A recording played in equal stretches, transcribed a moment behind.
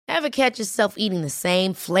Ever catch yourself eating the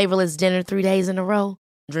same flavorless dinner 3 days in a row?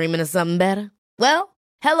 Dreaming of something better? Well,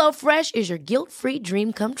 HelloFresh is your guilt-free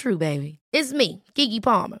dream come true, baby. It's me, Keke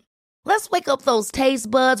Palmer. Let's wake up those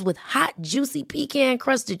taste buds with hot, juicy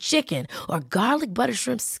pecan-crusted chicken or garlic butter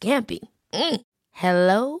shrimp scampi.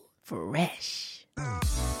 Hello Fresh.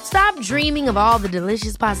 Stop dreaming of all the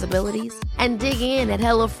delicious possibilities and dig in at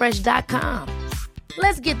HelloFresh.com.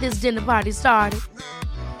 Let's get this dinner party started.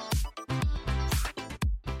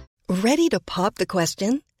 Ready to pop the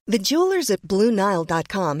question? The jewelers at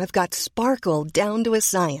BlueNile.com have got sparkle down to a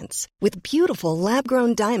science with beautiful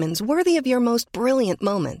lab-grown diamonds worthy of your most brilliant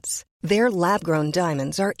moments. Their lab-grown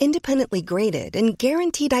diamonds are independently graded and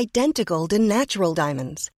guaranteed identical to natural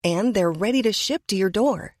diamonds, and they're ready to ship to your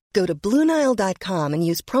door. Go to BlueNile.com and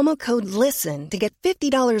use promo code LISTEN to get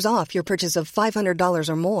 $50 off your purchase of $500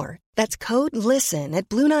 or more. That's code LISTEN at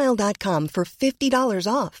BlueNile.com for $50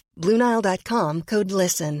 off. BlueNile.com, code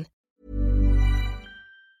LISTEN.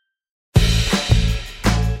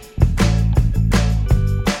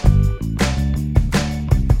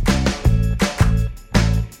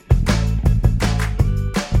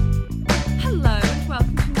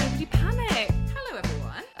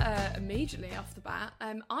 Immediately off the bat,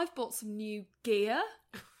 I've bought some new gear.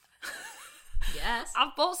 Yes.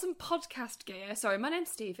 I've bought some podcast gear. Sorry, my name's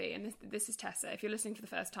Stevie, and this is Tessa. If you're listening for the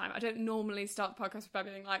first time, I don't normally start the podcast by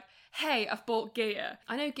being like, hey, I've bought gear.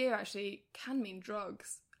 I know gear actually can mean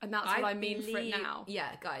drugs, and that's what I mean for it now.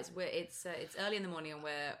 Yeah, guys, it's early in the morning and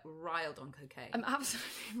we're riled on cocaine. I'm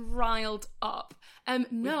absolutely riled up. We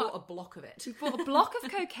bought a block of it. We bought a block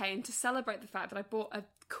of cocaine to celebrate the fact that I bought a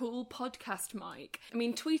cool podcast mic. I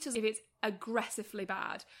mean, tweet us if it's aggressively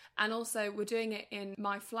bad. And also, we're doing it in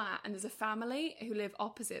my flat, and there's a family who live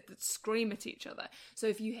opposite that scream at each other. So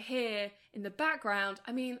if you hear in the background,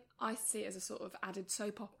 I mean, I see it as a sort of added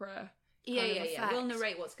soap opera. Yeah. We'll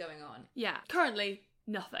narrate what's going on. Yeah. Currently,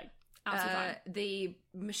 nothing. The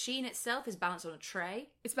machine itself is balanced on a tray.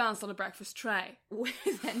 It's balanced on a breakfast tray.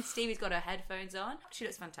 Then Stevie's got her headphones on. She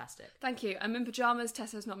looks fantastic. Thank you. I'm in pyjamas.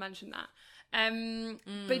 Tessa's not mentioned that.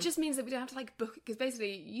 But it just means that we don't have to book, because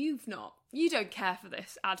basically you don't care for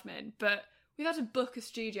this admin, but we've had to book a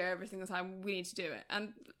studio every single time we need to do it,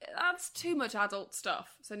 and that's too much adult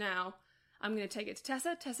stuff. So now I'm going to take it to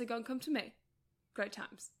Tessa. Tessa, go and come to me. Great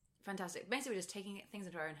times. Fantastic. Basically, we're just taking things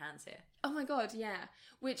into our own hands here. Oh my god, yeah.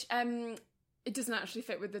 Which it doesn't actually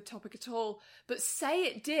fit with the topic at all. But say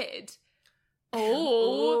it did.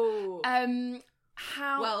 Oh.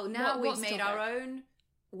 How? Well, now we've made our own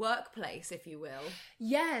workplace, if you will.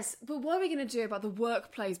 Yes, but what are we going to do about the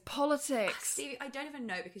workplace politics? Stevie, I don't even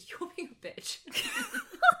know, because you're being a bitch.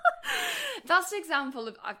 That's an example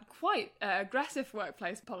of quite aggressive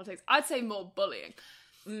workplace politics. I'd say more bullying.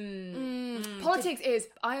 Politics is,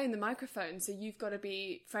 I own the microphone, so you've got to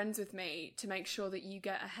be friends with me to make sure that you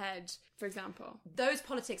get ahead, for example. Those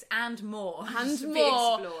politics and more. And be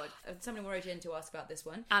more. explored. Somebody wrote in to ask about this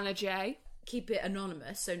one. Anna J. Keep it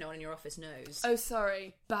anonymous so no one in your office knows. Oh,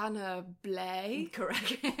 sorry. Banner Blay?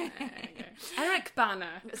 Correct. Eric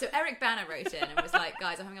Banner. So Eric Banner wrote in and was like,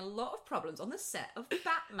 guys, I'm having a lot of problems on the set of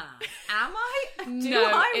Batman. Am I? Do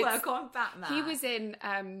I work on Batman? He was in...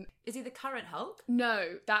 Is he the current Hulk?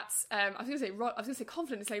 No, that's... I was going to say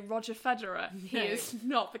confident to say Roger Federer. No. He is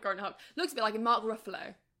not the current Hulk. Looks a bit like Mark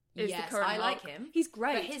Ruffalo. Yes, I like him. He's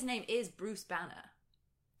great. But his name is Bruce Banner.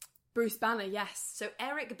 Bruce Banner, yes. So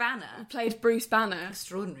Eric Banner played Bruce Banner.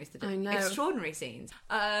 Extraordinary. I know. Extraordinary scenes.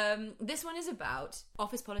 This one is about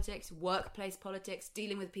office politics, workplace politics,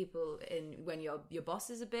 dealing with people when your boss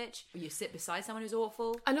is a bitch, or you sit beside someone who's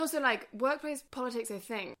awful. And also, workplace politics, I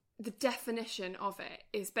think, the definition of it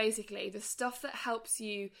is basically the stuff that helps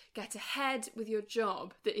you get ahead with your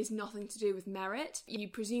job that is nothing to do with merit. You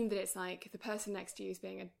presume that it's the person next to you is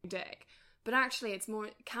being a dick. But actually, it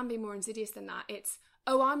can be more insidious than that. It's,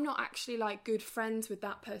 oh, I'm not actually good friends with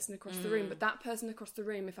that person across the room, but that person across the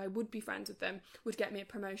room, if I would be friends with them, would get me a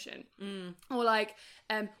promotion. Or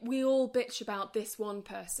we all bitch about this one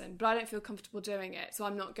person, but I don't feel comfortable doing it, so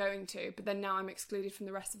I'm not going to, but then now I'm excluded from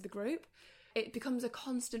the rest of the group. It becomes a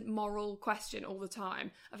constant moral question all the time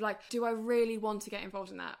of do I really want to get involved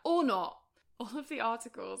in that or not? All of the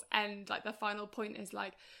articles end, the final point is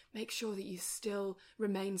make sure that you still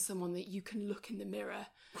remain someone that you can look in the mirror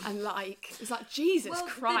and it's Jesus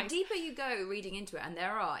Christ. The deeper you go reading into it, and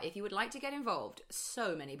there are, if you would like to get involved,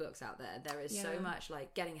 so many books out there. There is so much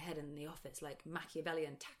getting ahead in the office,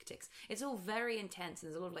 Machiavellian tactics. It's all very intense,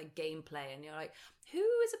 and there's a lot of gameplay, and you're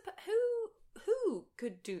who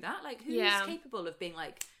could do that? Who is capable of being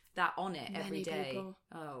that on it every day? People.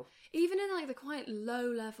 Oh. Even in the quite low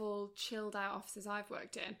level, chilled out offices I've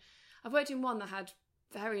worked in one that had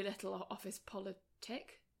very little office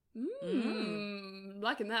politic.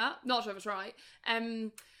 Liking that. Not sure if it's right.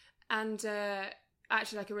 And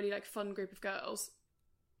actually like a really like fun group of girls.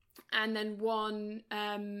 And then one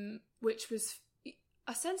which was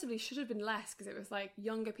ostensibly should have been less because it was like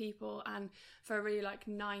younger people and for a really like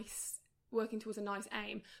nice, working towards a nice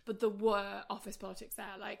aim. But there were office politics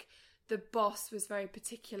there. Like the boss was very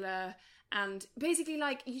particular and basically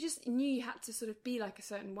like you just knew you had to sort of be like a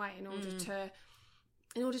certain way in order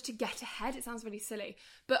to get ahead. It sounds really silly,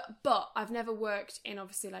 but I've never worked in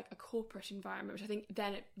obviously like a corporate environment, which I think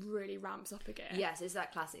then it really ramps up again. Yes, it's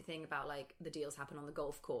that classic thing about like the deals happen on the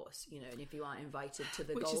golf course, you know, and if you aren't invited to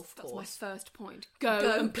the golf course, that's my first point.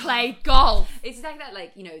 Go and play golf. It's exactly that,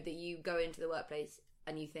 like, you know, that you go into the workplace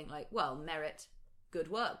and you think like, well, merit, good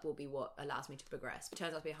work will be what allows me to progress. It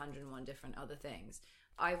turns out to be 101 different other things.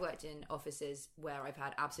 I've worked in offices where I've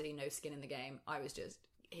had absolutely no skin in the game. I was just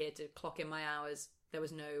here to clock in my hours. There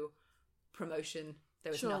was no promotion.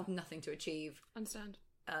 There was nothing to achieve. Understand.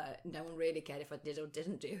 No one really cared if I did or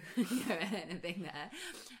didn't do anything there.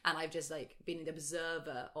 And I've just like been an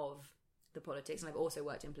observer of the politics. And I've also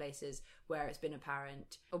worked in places where it's been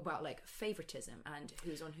apparent about like favoritism and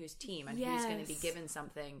who's on whose team and who's going to be given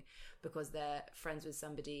something because they're friends with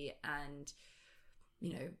somebody and,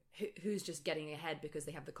 you know, who's just getting ahead because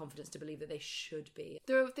they have the confidence to believe that they should be.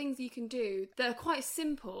 There are things you can do that are quite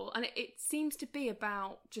simple, and it seems to be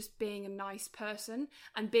about just being a nice person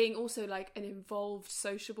and being also like an involved,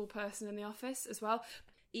 sociable person in the office as well.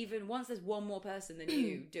 Even once there's one more person than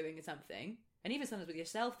you doing something, and even sometimes with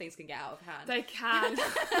yourself, things can get out of hand. They can.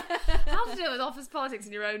 How to deal with office politics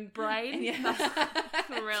in your own brain? Yeah. That's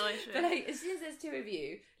a real issue. But like, as soon as there's two of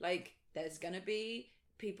you, like, there's going to be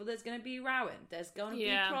people, there's going to be rowing, there's going to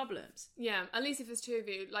be problems. Yeah, at least if there's two of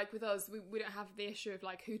you, like with us, we don't have the issue of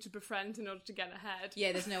like who to befriend in order to get ahead.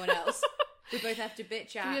 Yeah, there's no one else. We both have to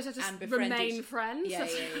bitch at we just have to and befriend remain friends. Yeah,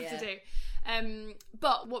 That's what we have to do.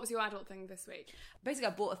 But what was your adult thing this week? Basically,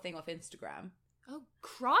 I bought a thing off Instagram. Oh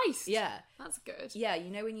Christ! Yeah, that's good. Yeah,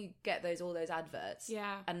 you know when you get all those adverts.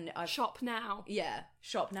 Yeah, and shop now. Yeah,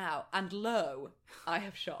 shop now, and lo, I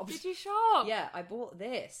have shopped. Did you shop? Yeah, I bought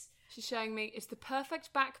this. She's showing me it's the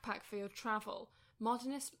perfect backpack for your travel.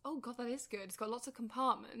 Modernist. Oh god, that is good. It's got lots of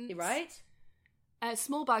compartments. Right?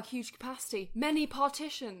 Small bag, huge capacity, many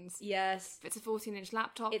partitions. Yes. It's a 14-inch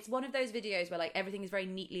laptop. It's one of those videos where like everything is very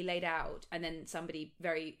neatly laid out and then somebody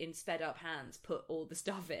very in sped up hands put all the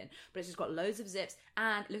stuff in. But it's just got loads of zips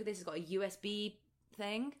and look at this, it's got a USB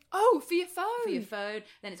thing. Oh, for your phone. For your phone.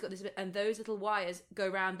 Then it's got this, and those little wires go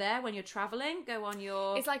around there when you're travelling, go on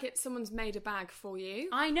your... It's like someone's made a bag for you.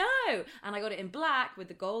 I know! And I got it in black with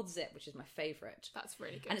the gold zip, which is my favourite. That's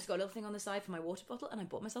really good. And it's got a little thing on the side for my water bottle, and I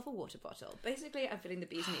bought myself a water bottle. Basically, I'm filling the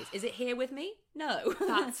bees and knees. Is it here with me? No.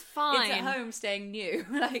 That's fine. It's at home staying new.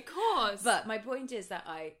 Like, of course. But my point is that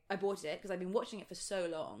I bought it because I've been watching it for so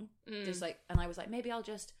long. Just like, and I was like, maybe I'll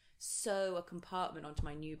just sew a compartment onto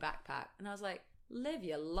my new backpack. And I was like, live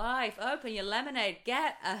your life. Open your lemonade.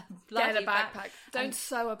 Get a bloody backpack. Don't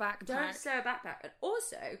sew a backpack. Don't sew a backpack. And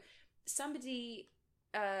also, somebody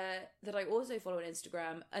that I also follow on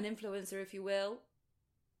Instagram, an influencer, if you will,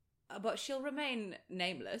 but she'll remain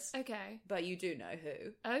nameless. Okay. But you do know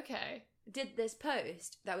who. Okay. Did this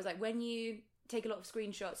post that was like when you take a lot of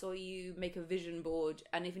screenshots or you make a vision board,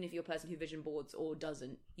 and even if you're a person who vision boards or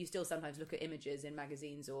doesn't, you still sometimes look at images in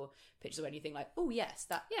magazines or pictures or anything like, oh yes,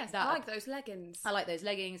 that I like those leggings. I like those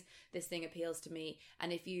leggings. This thing appeals to me.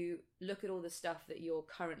 And if you look at all the stuff that you're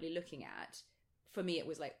currently looking at, for me it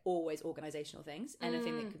was like always organizational things.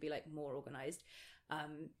 Anything that could be like more organized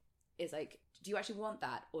is like, do you actually want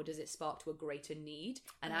that, or does it spark to a greater need?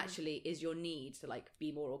 And actually, is your need to like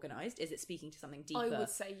be more organized? Is it speaking to something deeper? I would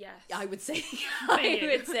say yes. I would say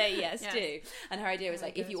yes too. And her idea was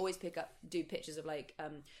like, if you always do pictures of like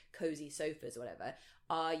cozy sofas or whatever,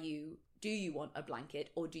 do you want a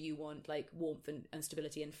blanket, or do you want like warmth and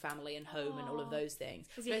stability and family and home and all of those things?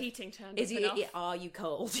 Is your heating turned up enough? Are you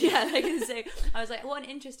cold? Yeah. Like, so I was like, what an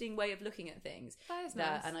interesting way of looking at things. That is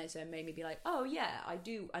nice. And so it made me be like, oh yeah, I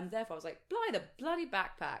do. And therefore I was like, buy the bloody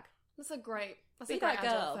backpack. That's a great Be that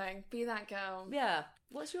adult thing. Be that girl. Yeah.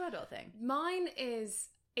 What's your adult thing? Mine is,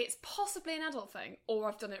 it's possibly an adult thing, or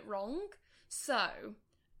I've done it wrong. So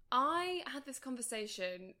I had this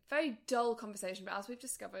conversation, very dull conversation, but as we've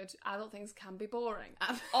discovered, adult things can be boring.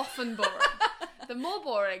 Often boring. The more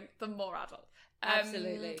boring, the more adult.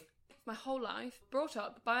 Absolutely. My whole life, brought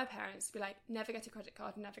up by my parents to be like, never get a credit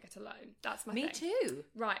card, never get a loan. That's my thing. Me too.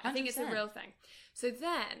 Right, 100%. I think it's a real thing. So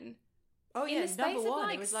then... Oh yeah, number one,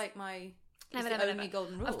 it was like my... Only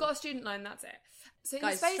golden rule. I've got a student loan, that's it. So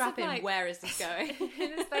guys, strap in, where is this going?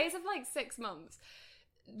 In the space of like 6 months,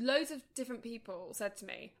 loads of different people said to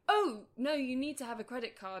me, oh, no, you need to have a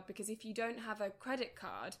credit card, because if you don't have a credit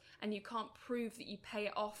card and you can't prove that you pay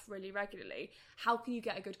it off really regularly, how can you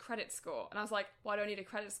get a good credit score? And I was like, well, I don't need a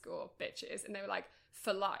credit score, bitches. And they were like,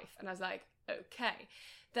 for life. And I was like, okay.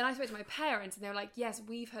 Then I spoke to my parents and they were like, yes,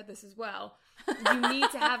 we've heard this as well. You need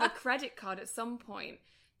to have a credit card at some point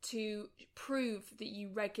to prove that you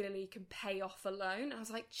regularly can pay off a loan. And I was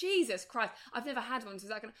like, Jesus Christ, I've never had one, so is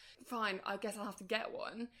that gonna... Fine, I guess I'll have to get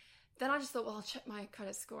one. Then I just thought, well, I'll check my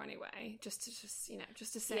credit score anyway, just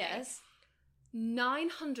to say. Yes.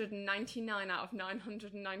 999 out of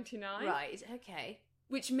 999. Right, okay.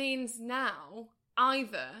 Which means now,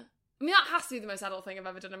 either... I mean, that has to be the most adult thing I've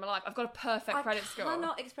ever done in my life. I've got a perfect credit score. I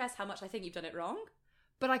cannot express how much I think you've done it wrong.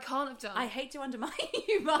 But I can't have done. I hate to undermine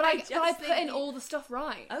you, but I put in all the stuff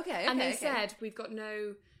right. Okay. And they said, we've got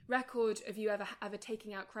no record of you ever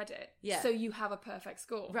taking out credit. Yeah. So you have a perfect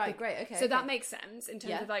score. Right, great, okay. So that makes sense in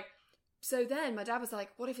terms of like... So then my dad was like,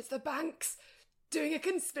 what if it's the banks doing a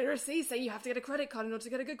conspiracy saying you have to get a credit card in order to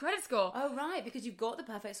get a good credit score? Oh, right, because you've got the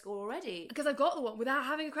perfect score already. Because I've got the one without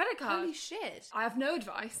having a credit card. Holy shit. I have no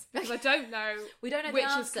advice, because I don't know We don't know which the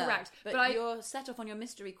answer, is correct. But you're set off on your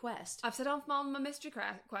mystery quest. I've set off on my mystery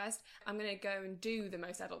quest. I'm going to go and do the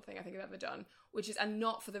most adult thing I think I've ever done, which is, and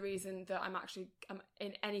not for the reason that I'm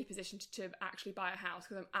in any position to actually buy a house,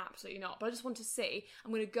 because I'm absolutely not. But I just want to see.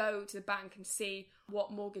 I'm going to go to the bank and see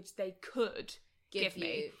what mortgage they could give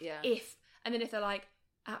me. Yeah. And then if they're like,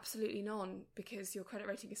 absolutely none, because your credit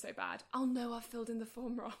rating is so bad, I'll know I've filled in the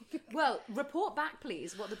form wrong. Well, report back,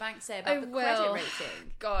 please, what the banks say about the credit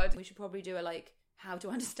rating. God. We should probably do how to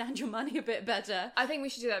understand your money a bit better. I think we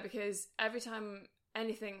should do that, because every time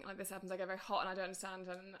anything like this happens, I get very hot and I don't understand,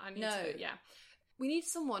 and I need to... Yeah. We need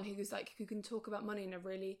someone who can talk about money in a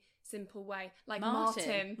really simple way, like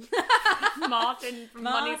Martin. Martin from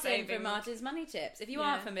Money Saving. From Martin's Money Tips. If you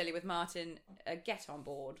aren't familiar with Martin, get on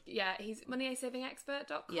board. Yeah, he's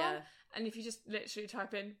moneysavingexpert.com. Yeah. And if you just literally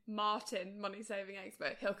type in Martin Money Saving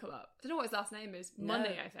Expert, he'll come up. I don't know what his last name is.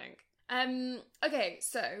 Money, I think. Okay,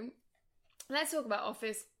 so let's talk about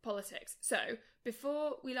office politics. So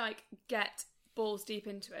before we get balls deep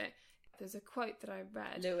into it, there's a quote that I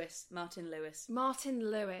read. Martin Lewis.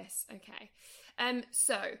 Okay.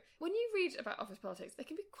 So when you read about office politics, they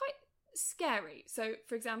can be quite scary. So,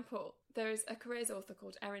 for example, there is a careers author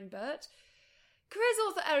called Erin Burt. Careers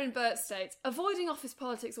author Erin Burt states, avoiding office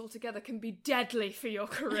politics altogether can be deadly for your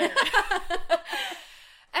career.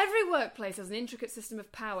 Every workplace has an intricate system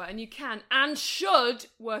of power, and you can and should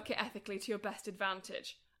work it ethically to your best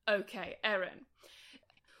advantage. Okay, Erin.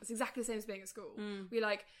 It's exactly the same as being at school.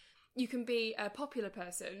 You can be a popular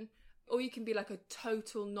person, or you can be like a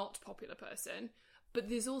total not popular person, but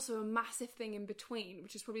there's also a massive thing in between,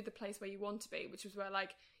 which is probably the place where you want to be, which is where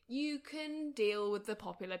you can deal with the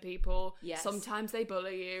popular people. Yes. Sometimes they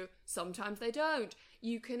bully you, sometimes they don't.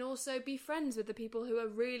 You can also be friends with the people who are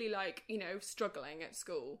really struggling at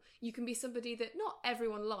school. You can be somebody that not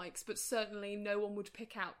everyone likes, but certainly no one would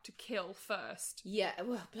pick out to kill first. Yeah,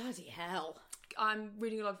 well, bloody hell. I'm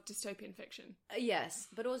reading a lot of dystopian fiction. Yes,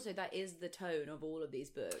 but also that is the tone of all of these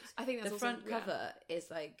books. I think that's the front cover is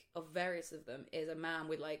of various of them is a man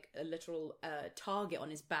with a literal target on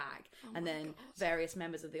his back, and then various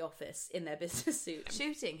members of the office in their business suits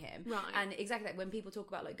shooting him. Right. And exactly when people talk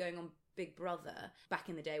about going on Big Brother back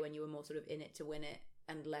in the day when you were more sort of in it to win it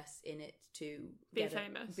and less in it to be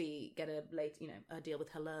famous, get a late a deal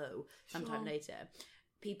with Hello sometime later.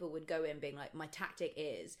 People would go in being like, my tactic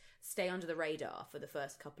is stay under the radar for the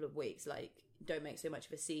first couple of weeks. Don't make so much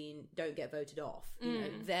of a scene. Don't get voted off.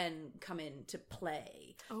 Then come in to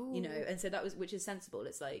play. Oh. And so that was, which is sensible.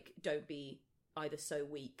 It's don't be either so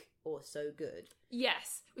weak or so good.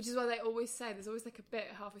 Yes, which is why they always say there's always a bit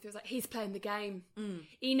halfway through. It's he's playing the game.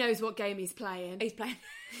 He knows what game he's playing. He's playing.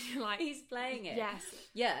 He's playing it. Yes.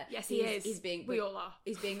 Yeah. Yes, he is. We all are.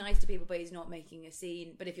 He's being nice to people, but he's not making a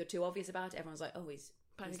scene. But if you're too obvious about it, everyone's like, oh, he's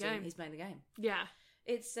playing the game. He's playing the game. Yeah.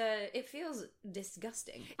 It's it feels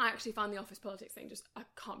disgusting. I actually find the office politics thing I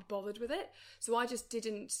can't be bothered with it. So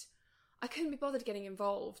I couldn't be bothered getting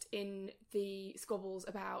involved in the squabbles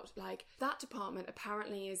about that department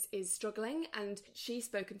apparently is struggling, and she's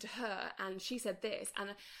spoken to her and she said this,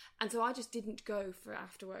 and so I just didn't go for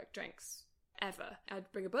after work drinks ever.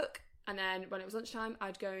 I'd bring a book, and then when it was lunchtime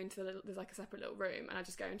I'd go into there's a separate little room, and I'd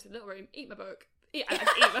just go into the little room, eat my book. Eat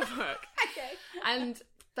my book. Okay. And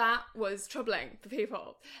that was troubling for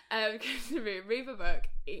people. Go to the room, read my book,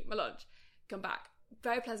 eat my lunch, come back.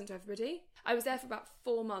 Very pleasant to everybody. I was there for about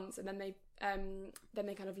 4 months, and then they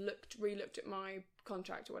kind of re-looked at my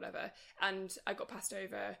contract or whatever, and I got passed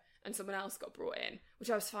over and someone else got brought in, which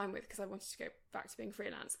I was fine with because I wanted to go back to being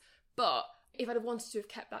freelance. But if I'd have wanted to have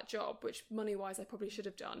kept that job, which money-wise I probably should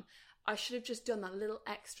have done, I should have just done that little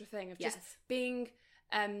extra thing of just being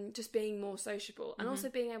more sociable, and also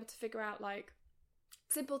being able to figure out like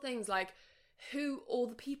simple things like who all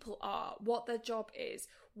the people are, what their job is,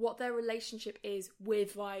 what their relationship is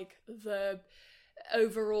with like the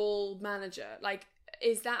overall manager. Like,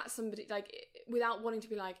 is that somebody, like, without wanting to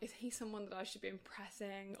be like, is he someone that I should be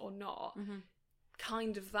impressing or not?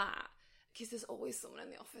 Kind of that. Because there's always someone in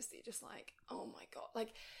the office that you're just like, oh my God,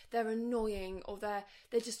 like they're annoying, or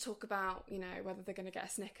they just talk about, you know, whether they're going to get a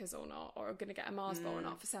Snickers or not, or going to get a Mars bar or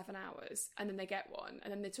not for 7 hours, and then they get one,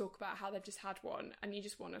 and then they talk about how they've just had one, and you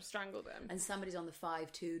just want to strangle them. And somebody's on the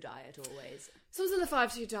 5-2 diet always. Someone's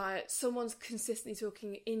on the 5-2 diet, someone's consistently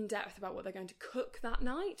talking in depth about what they're going to cook that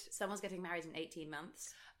night. Someone's getting married in 18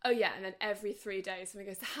 months. Oh yeah, and then every 3 days someone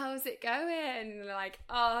goes, how's it going? And they're like,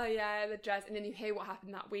 oh yeah, the dress. And then you hear what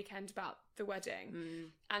happened that weekend about the wedding.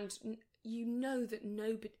 And you know that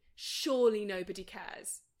surely nobody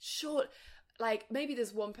cares. Like, maybe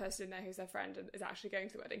there's one person in there who's their friend and is actually going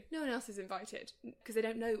to the wedding. No one else is invited because they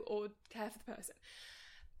don't know or care for the person.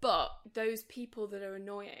 But those people that are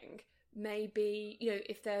annoying, maybe, you know,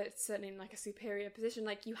 if they're certainly in like a superior position,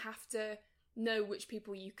 like you have to know which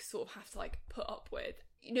people you sort of have to like put up with.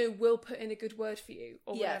 You know, will put in a good word for you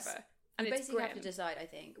or whatever. And you it's basically grim. have to decide, I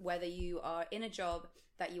think, whether you are in a job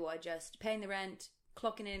that you are just paying the rent,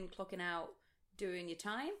 clocking in, clocking out, doing your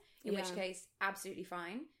time, in which case, absolutely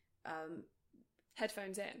fine.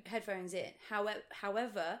 Headphones in.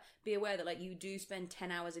 However, be aware that like you do spend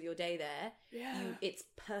 10 hours of your day there. It's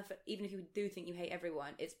perfect. Even if you do think you hate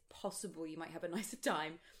everyone, it's possible you might have a nicer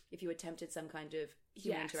time if you attempted some kind of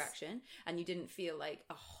human interaction and you didn't feel like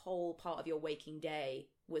a whole part of your waking day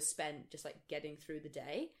was spent just like getting through the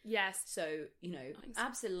day. Yes. So, you know,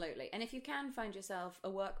 absolutely. And if you can find yourself a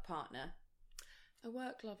work partner, a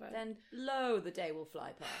work lover, then the day will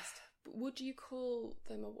fly past. Would you call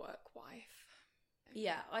them a work wife?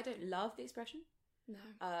 Yeah, I don't love the expression. No.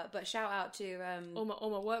 But shout out to all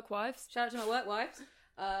my work wives. Shout out to my work wives.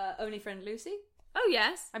 Only friend Lucy. Oh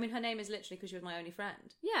yes. I mean, her name is literally because she was my only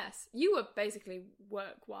friend. Yes. You were basically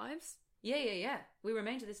work wives. Yeah. We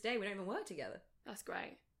remain to this day. We don't even work together. That's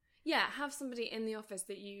great. Yeah, have somebody in the office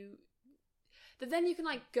that then you can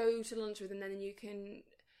like go to lunch with, and then you can,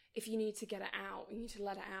 if you need to get it out, you need to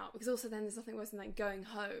let it out. Because also then there's nothing worse than like going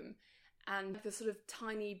home and the sort of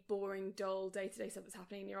tiny, boring, dull day-to-day stuff that's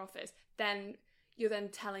happening in your office. Then you're then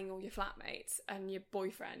telling all your flatmates and your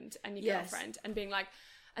boyfriend and your girlfriend and being like,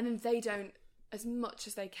 and then they don't, as much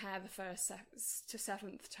as they care the first to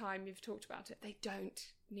 7th time you've talked about it, they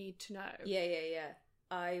don't need to know. Yeah.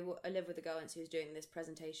 I live with a girl who's doing this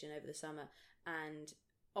presentation over the summer, and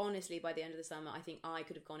honestly, by the end of the summer, I think I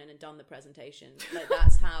could have gone in and done the presentation. Like,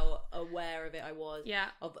 that's how aware of it I was. Yeah.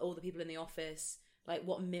 Of all the people in the office, like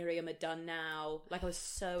what Miriam had done now. Like, I was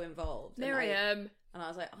so involved. Miriam. And I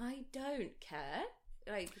was like, I don't care.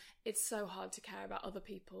 Like, it's so hard to care about other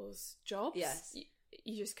people's jobs. Yes.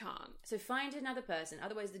 You just can't. So find another person.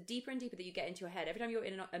 Otherwise, the deeper and deeper that you get into your head, every time you're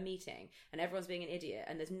in a meeting and everyone's being an idiot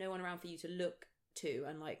and there's no one around for you to look to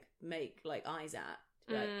and like make like eyes at,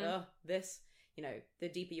 like, oh, this, you know, the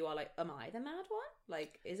deeper you are, like, am I the mad one?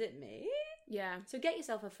 Like, is it me? Yeah. So get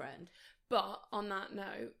yourself a friend. But on that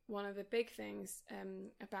note, one of the big things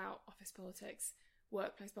about office politics,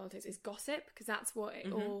 workplace politics, is gossip, because that's what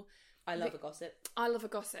it all... I love a gossip. I love a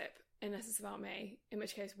gossip, unless it's about me, in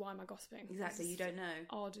which case, why am I gossiping? Exactly, you don't know.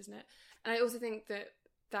 Odd, isn't it? And I also think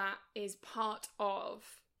that is part of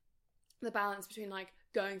the balance between, like,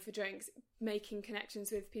 going for drinks, making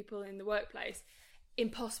connections with people in the workplace.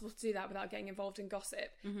 Impossible to do that without getting involved in gossip.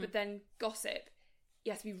 But then gossip,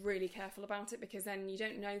 you have to be really careful about it, because then you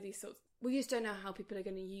don't know these sorts... We just don't know how people are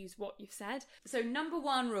going to use what you've said. So number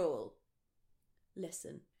one rule,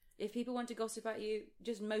 listen. If people want to gossip about you,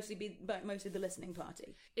 just mostly the listening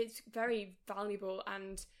party. It's very valuable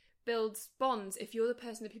and builds bonds if you're the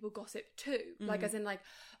person that people gossip to. Like, as in, like,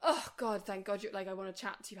 oh God, thank God, you're like, I want to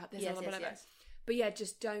chat to you about this or whatever. Yes. But yeah,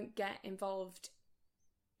 just don't get involved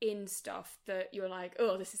in stuff that you're like,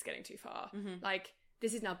 oh, this is getting too far. Like,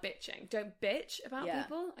 this is now bitching. Don't bitch about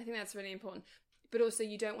people. I think that's really important. But also,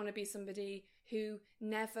 you don't want to be somebody who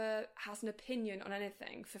never has an opinion on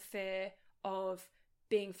anything for fear of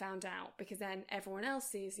being found out, because then everyone else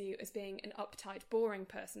sees you as being an uptight, boring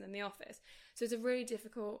person in the office. So it's just really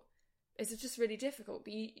difficult.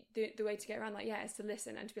 But the way to get around that, is to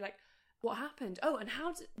listen and to be like, what happened? Oh, and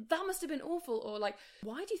that must have been awful. Or like,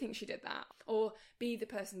 why do you think she did that? Or be the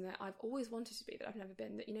person that I've always wanted to be, that I've never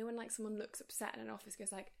been. That, you know, when like someone looks upset in an office,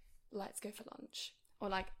 goes like, let's go for lunch. Or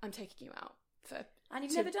like, I'm taking you out for... And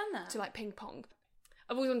you've never done that? To like ping pong.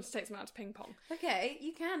 I've always wanted to take someone out to ping pong. Okay,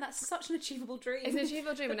 you can. That's such an achievable dream. It's an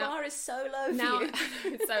achievable dream. The bar is so low now, for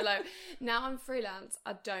you. It's so low. Now I'm freelance.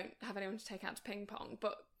 I don't have anyone to take out to ping pong.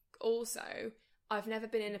 But also, I've never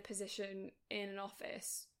been in a position in an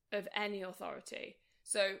office of any authority.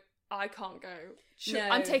 So I can't go, No.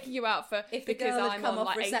 I'm taking you out for... If the because girl had I'm come on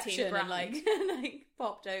off like 18 reception grand. and like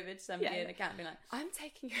popped over to somebody in a cat and be like, I'm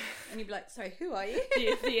taking... and you'd be like, sorry, who are you?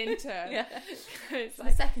 the intern. Yeah. It's The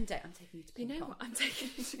like, second date, I'm taking you to ping you know pong. what? I'm taking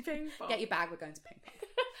you to ping pong. Get your bag, we're going to ping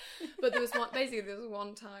pong. But there was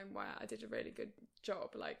one time where I did a really good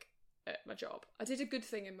job, like at my job. I did a good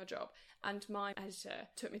thing in my job, and my editor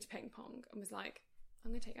took me to ping pong and was like,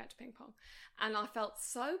 I'm going to take you out to ping pong. And I felt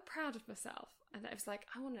so proud of myself. And I was like,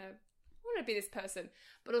 I want to be this person.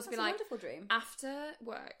 But also That's be like, a wonderful dream. after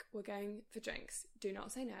work, we're going for drinks. Do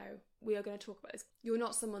not say no. We are going to talk about this. You're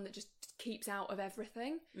not someone that just keeps out of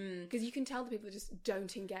everything. Because you can tell the people that just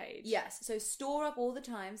don't engage. Yes, so store up all the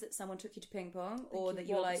times that someone took you to ping pong, or that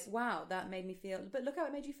you're like, wow, that made me feel... But look how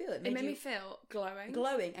it made you feel. It made me feel glowing.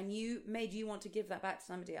 Glowing, and you want to give that back to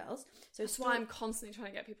somebody else. So That's why I'm constantly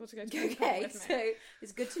trying to get people to go to ping pong Okay, with me. so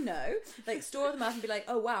it's good to know. Like, store them up and be like,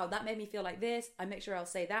 oh wow, that made me feel like this. I make sure I'll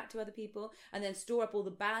say that to other people, and then store up all the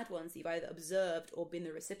bad ones that you've either observed or been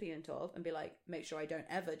the recipient of, and be like, make sure I don't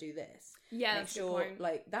ever do this. Yeah, make that's a sure, good point.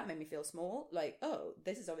 like, that made me feel small. Like, oh,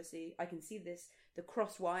 this is obviously, I can see this, the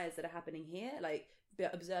cross wires that are happening here. Like,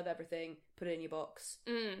 observe everything, put it in your box,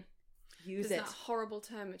 use There's it. that horrible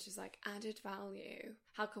term which is like added value.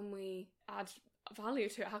 How can we add value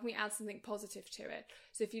to it? How can we add something positive to it?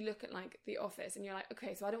 So if you look at like The Office and you're like,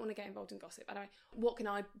 okay, so I don't want to get involved in gossip. What can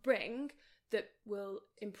I bring that will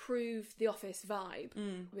improve the office vibe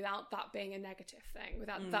without that being a negative thing,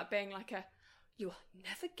 without that being like a, you'll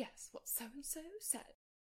never guess what so-and-so said.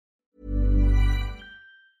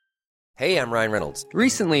 Hey, I'm Ryan Reynolds.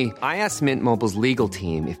 Recently, I asked Mint Mobile's legal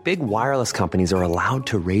team if big wireless companies are allowed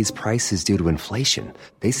to raise prices due to inflation.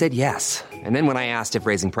 They said yes. And then when I asked if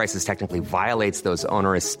raising prices technically violates those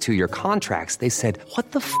onerous 2-year contracts, they said,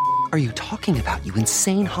 what the f*** are you talking about, you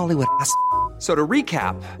insane Hollywood ass f- So to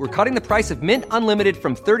recap, we're cutting the price of Mint Unlimited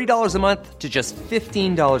from $30 a month to just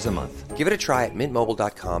 $15 a month. Give it a try at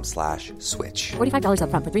mintmobile.com/switch. $45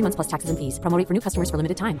 up front for 3 months plus taxes and fees. Promo rate for new customers for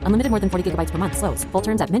limited time. Unlimited more than 40 gigabytes per month. Slows full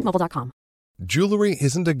terms at mintmobile.com. Jewelry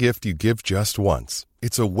isn't a gift you give just once.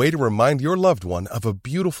 It's a way to remind your loved one of a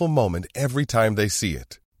beautiful moment every time they see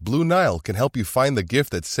it. Blue Nile can help you find the gift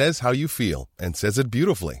that says how you feel and says it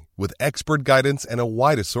beautifully, with expert guidance and a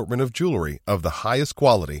wide assortment of jewelry of the highest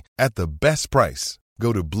quality at the best price.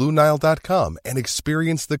 Go to BlueNile.com and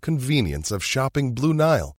experience the convenience of shopping Blue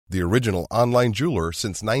Nile, the original online jeweler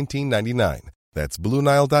since 1999. That's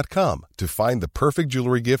BlueNile.com to find the perfect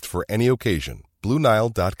jewelry gift for any occasion.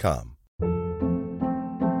 BlueNile.com.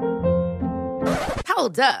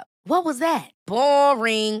 Hold up. What was that?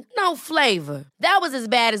 Boring. No flavor. That was as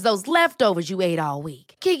bad as those leftovers you ate all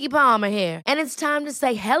week. Keke Palmer here, and it's time to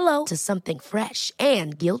say hello to something fresh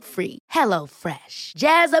and guilt-free. Hello Fresh.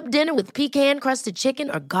 Jazz up dinner with pecan-crusted chicken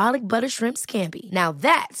or garlic butter shrimp scampi. Now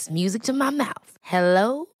that's music to my mouth.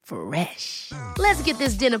 Hello Fresh. Let's get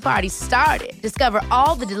this dinner party started. Discover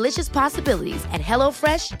all the delicious possibilities at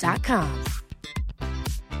hellofresh.com.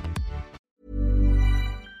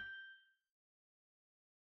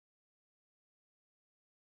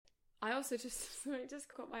 I also just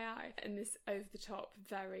caught my eye in this over-the-top,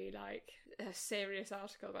 very serious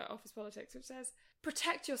article about office politics, which says,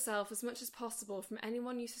 protect yourself as much as possible from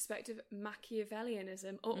anyone you suspect of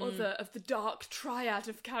Machiavellianism or other of the dark triad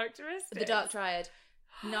of characteristics. The dark triad.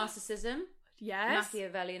 Narcissism. Yes.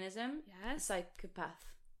 Machiavellianism. Yes. Psychopath.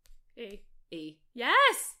 E.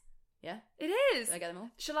 Yes. Yeah. It is. Did I get them all?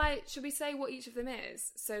 Should we say what each of them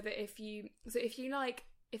is, so that if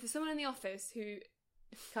there's someone in the office who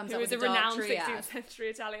Comes up is with a a dark renowned triad. 16th century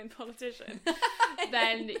Italian politician,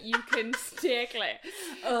 then you can steer clear.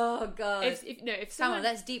 Oh god! If Come someone, on,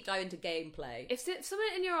 let's deep dive into gameplay. if someone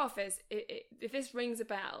in your office, if this rings a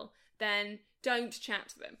bell, then don't chat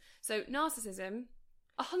to them. So narcissism,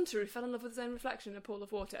 a hunter who fell in love with his own reflection in a pool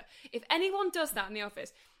of water. If anyone does that in the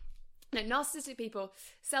office. No, narcissistic people,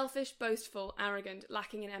 selfish, boastful, arrogant,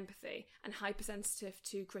 lacking in empathy, and hypersensitive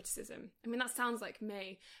to criticism. I mean, that sounds like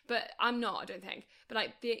me, but I'm not, I don't think. But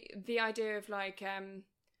like the idea of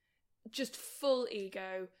just full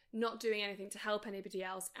ego, not doing anything to help anybody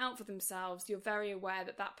else, out for themselves. You're very aware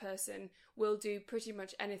that that person will do pretty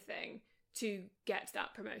much anything to get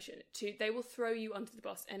that promotion. They will throw you under the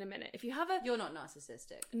bus in a minute. If you have You're not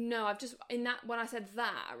narcissistic. No, when I said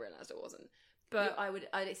that, I realised it wasn't. But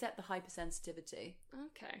I'd accept the hypersensitivity.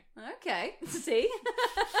 okay. See?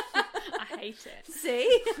 I hate it. See?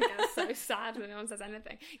 I get so sad when no one says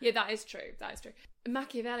anything. Yeah, that is true.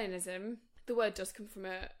 Machiavellianism, the word does come from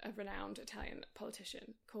a renowned Italian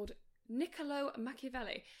politician called Niccolo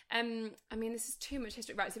Machiavelli. I mean, this is too much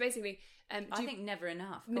history. Right, so basically... I think never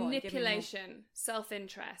enough. Go manipulation, on,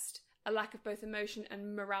 self-interest, a lack of both emotion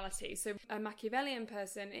and morality. So a Machiavellian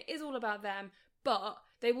person, it is all about them, but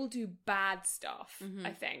they will do bad stuff,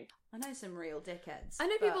 I think. I know some real dickheads. I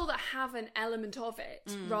know people that have an element of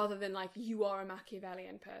it, rather than like, you are a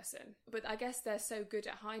Machiavellian person. But I guess they're so good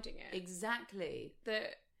at hiding it. Exactly.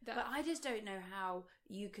 But I just don't know how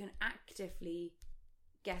you can actively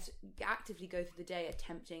go through the day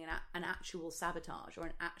attempting an actual sabotage or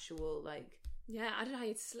an actual, like... Yeah, I don't know how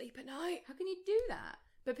you'd sleep at night. How can you do that?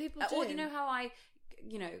 But people do. Or do you know how I...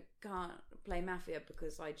 can't play Mafia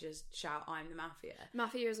because I just shout, I'm the Mafia.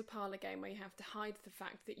 Mafia is a parlour game where you have to hide the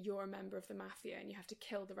fact that you're a member of the Mafia and you have to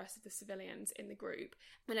kill the rest of the civilians in the group.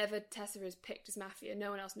 Whenever Tessa is picked as Mafia, no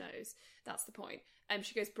one else knows. That's the point.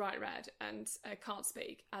 She goes bright red and can't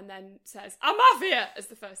speak and then says, I'm Mafia! as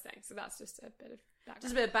the first thing. So that's just a bit of background.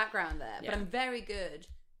 Just a bit of background there. Yeah. But I'm very good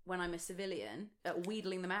when I'm a civilian at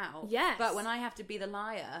wheedling them out. Yes. But when I have to be the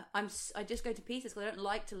liar, I just go to pieces because I don't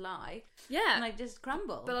like to lie. Yeah. And I just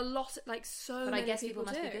crumble. But a lot, like so But many I guess people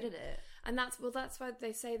must do. be good at it. And that's why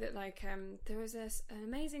they say that, like, there is an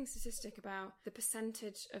amazing statistic about the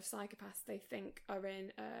percentage of psychopaths they think are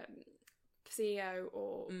in CEO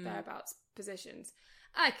or thereabouts positions.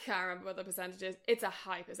 I can't remember what the percentage is. It's a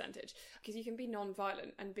high percentage. Because you can be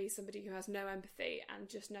non-violent and be somebody who has no empathy and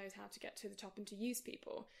just knows how to get to the top and to use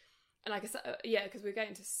people. And like I said, because we're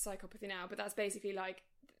getting to psychopathy now, but that's basically like,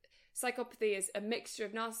 psychopathy is a mixture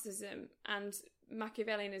of narcissism and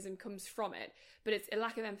Machiavellianism comes from it, but it's a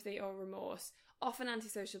lack of empathy or remorse, often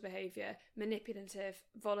antisocial behaviour, manipulative,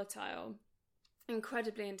 volatile,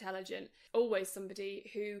 incredibly intelligent, always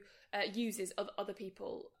somebody who uses other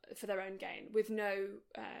people for their own gain with no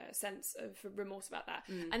sense of remorse about that.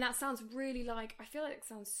 And that sounds really like, I feel like it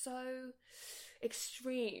sounds so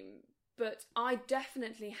extreme, but I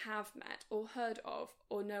definitely have met or heard of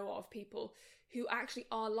or know of people who actually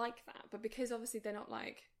are like that, but because obviously they're not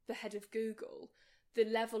like the head of Google, the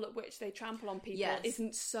level at which they trample on people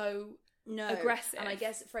isn't so aggressive. And I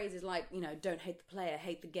guess phrases like, don't hate the player,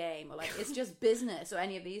 hate the game, or like, it's just business, or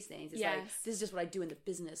any of these things. It's like, this is just what I do in the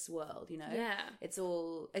business world, Yeah. It's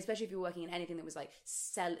all, especially if you're working in anything that was like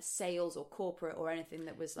sales or corporate or anything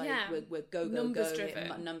that was like, we're go, numbers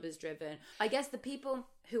driven. Numbers driven. I guess the people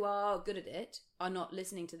who are good at it are not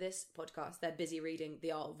listening to this podcast. They're busy reading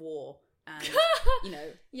The Art of War and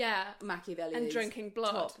Machiavelli's and drinking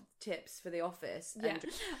blood top tips for the office.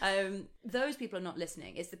 Those people are not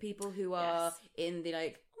listening. It's the people who are in the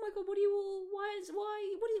like, oh my god,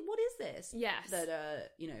 what is this? Yes, that are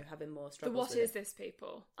having more struggles. The what is this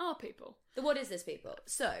people are people. The what is this people.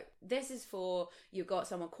 So this is for, you've got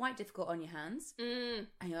someone quite difficult on your hands, and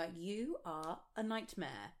you're like, you are a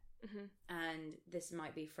nightmare. And this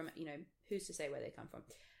might be from who's to say where they come from.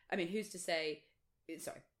 I mean, who's to say?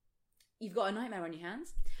 Sorry. You've got a nightmare on your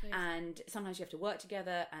hands, and sometimes you have to work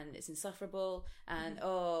together, and it's insufferable, and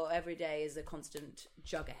every day is a constant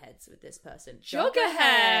juggerheads with this person.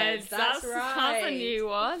 Juggerheads! That's right. That's a new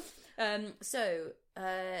one.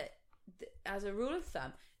 As a rule of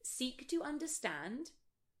thumb, seek to understand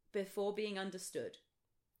before being understood.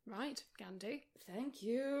 Right, Gandhi. Thank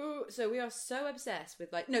you. So we are so obsessed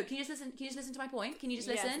with like, no, can you just listen to my point? Can you just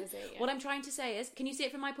listen? Yes, yeah. What I'm trying to say is, can you see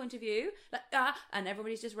it from my point of view? Like, and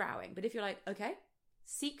everybody's just rowing. But if you're like, okay,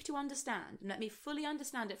 seek to understand and let me fully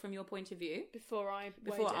understand it from your point of view before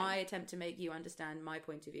I attempt to make you understand my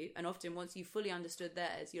point of view. And often once you've fully understood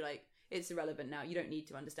theirs, you're like, it's irrelevant now. You don't need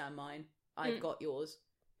to understand mine. I've got yours.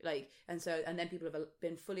 Like, and then people have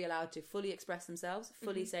been fully allowed to fully express themselves,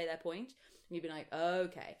 fully say their point. And you'd be like,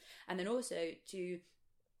 okay. And then also to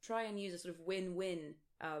try and use a sort of win-win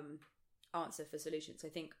answer for solutions. I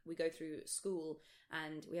think we go through school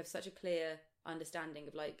and we have such a clear understanding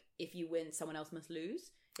of like, if you win, someone else must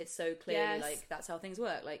lose. It's so clearly like, that's how things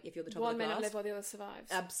work. Like, if you're the top one of the class, minute live while the other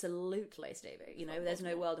survives. Absolutely, Stevie. There's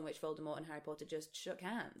no world in which Voldemort and Harry Potter just shook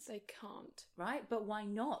hands. They can't. Right? But why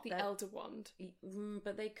not? The Elder Wand.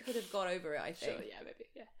 But they could have got over it, I think. Sure, yeah, maybe,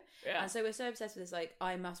 yeah. And so we're so obsessed with this, like,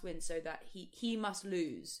 I must win so that he must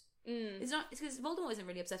lose. It's because Voldemort isn't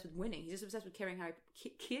really obsessed with winning. He's just obsessed with killing Harry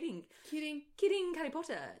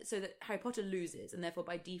Potter so that Harry Potter loses and therefore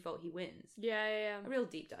by default he wins. Yeah. A real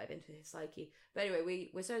deep dive into his psyche. But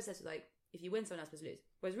anyway, we're so obsessed with like, if you win, someone else must lose.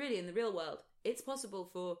 Whereas really in the real world, it's possible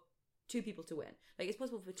for two people to win. Like, it's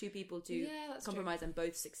possible for two people to compromise and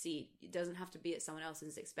both succeed. It doesn't have to be at someone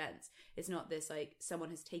else's expense. It's not this, like, someone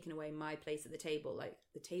has taken away my place at the table. Like,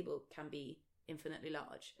 the table can be infinitely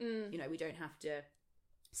large. You know, we don't have to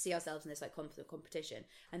see ourselves in this, like, constant competition.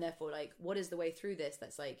 And therefore, like, what is the way through this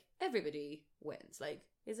that's, like, everybody wins? Like,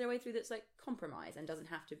 is there a way through that's, like, compromise and doesn't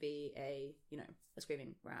have to be a, you know, a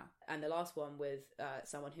screaming row? And the last one with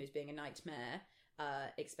someone who's being a nightmare,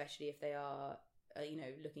 especially if they are, you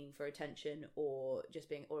know, looking for attention or just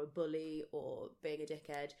being, or a bully or being a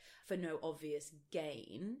dickhead for no obvious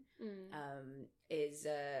gain, is,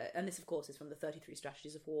 and this of course is from the 33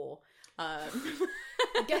 Strategies of War.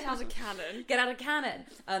 Get out of cannon. Get out of cannon.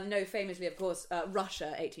 No, famously, of course,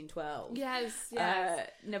 Russia, 1812. Yes.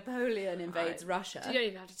 Napoleon invades Russia. You don't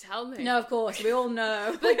even have to tell me. No, of course, we all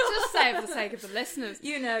know. But just say it for the sake of the listeners.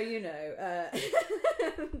 You know.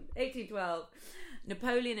 1812.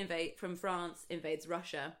 Napoleon from France invades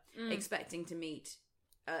Russia, expecting to meet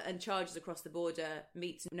and charges across the border,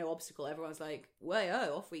 meets no obstacle. Everyone's like,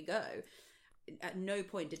 way-oh, off we go. At no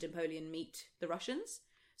point did Napoleon meet the Russians,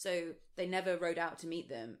 so they never rode out to meet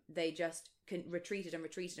them. They just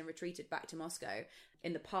retreated back to Moscow.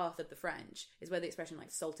 In the path of the French is where the expression,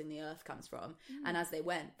 like, salting the earth comes from. And as they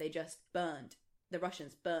went, they just the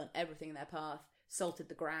Russians burnt everything in their path, salted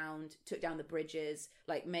the ground, took down the bridges,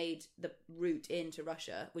 like, made the route into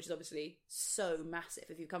Russia, which is obviously so massive.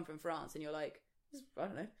 If you come from France and you're like, I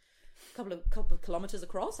don't know, couple of kilometers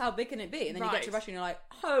across, how big can it be? And then you get to Russia and you're like,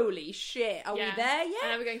 holy shit, are we there yet?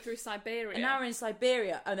 And now we're going through Siberia. And now we're in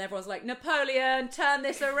Siberia, and everyone's like, Napoleon, turn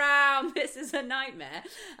this around, this is a nightmare.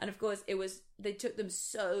 And of course they took them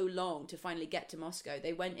so long to finally get to Moscow.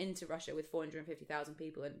 They went into Russia with 450,000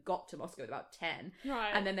 people and got to Moscow with about 10.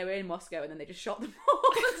 Right. And then they were in Moscow and then they just shot them all.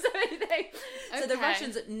 So the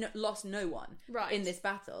Russians lost no one in this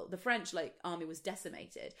battle. The French, like, army was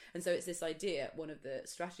decimated. And so it's this idea, one of the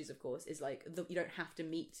strategies, of course, is like, you don't have to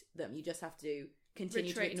meet them. You just have to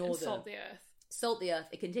continue to ignore them. Salt the earth. Salt the earth,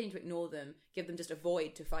 continue to ignore them, give them just a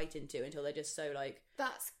void to fight into until they're just so, like...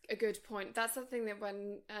 That's a good point. That's something that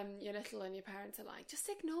when you're little and your parents are like, just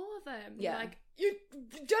ignore them. Yeah. You're like, you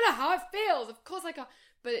don't know how it feels. Of course I can't.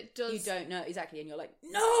 But it does... You don't know, exactly. And you're like,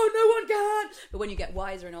 no one can! But when you get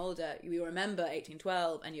wiser and older, you remember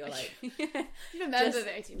 1812 and you're like... you remember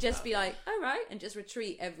the 1812. Just be like, all right, and just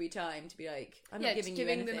retreat every time to be like, I'm not giving you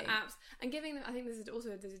anything. Them apps. And giving them... I think there's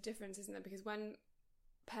a difference, isn't there? Because when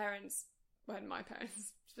my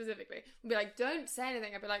parents specifically would be like, don't say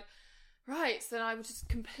anything, I'd be like, right, so then I would just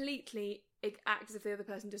completely act as if the other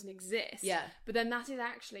person doesn't exist. Yeah. But then that is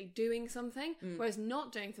actually doing something, whereas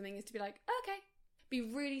not doing something is to be like, okay, be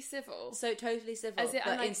really civil. So totally civil,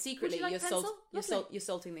 but in secretly you're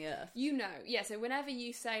salting the earth. You know, yeah, so whenever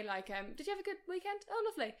you say like, did you have a good weekend? Oh,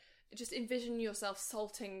 lovely. Just envision yourself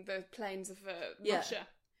salting the plains of Russia.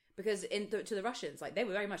 Because to the Russians, like, they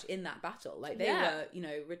were very much in that battle. Like, they were, you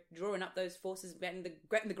know, drawing up those forces, getting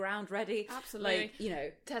the ground ready. Absolutely. Like, you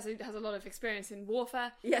know. Tessa has a lot of experience in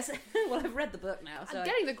warfare. Yes. Well, I've read the book now. So. And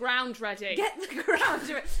getting the ground ready. Get the ground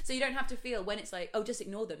ready. So you don't have to feel when it's like, oh, just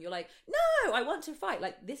ignore them. You're like, no, I want to fight.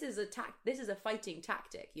 Like, this is a fighting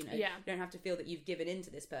tactic, you know. Yeah. You don't have to feel that you've given in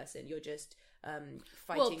to this person. You're just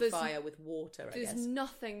fighting fire with water, I guess. There's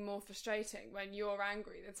nothing more frustrating when you're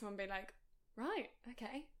angry than someone being like, right,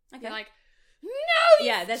 okay. You're like,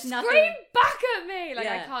 no, there's scream nothing. back at me. Like,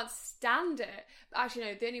 I can't stand it. But actually,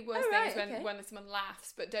 no, the only worst thing is when someone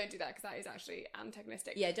laughs, but don't do that because that is actually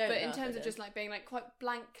antagonistic. Yeah, don't. But in terms of just like being like quite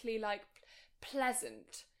blankly like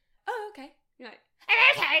pleasant. Oh, okay. You're like,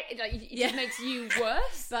 okay. It just makes you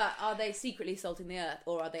worse. But are they secretly salting the earth,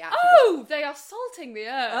 or are they actually? Oh, they are salting the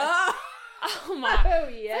earth. Oh my! Oh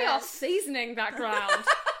yeah. They are seasoning that ground.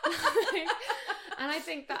 And I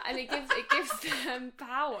think that, and it gives them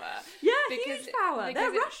power. Yeah, huge power.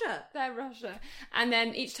 They're Russia. And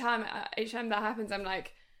then each time that happens, I'm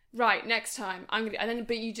like, right, next time I'm gonna. And then,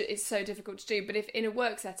 but it's so difficult to do. But if in a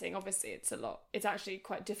work setting, obviously it's a lot. It's actually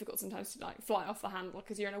quite difficult sometimes to like fly off the handle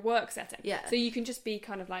because you're in a work setting. Yeah. So you can just be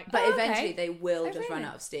kind of like. But eventually they will just run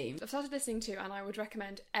out of steam. I've started listening to, and I would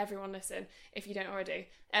recommend everyone listen if you don't already.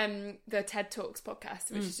 The TED Talks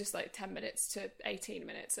podcast, which is just like 10 minutes to 18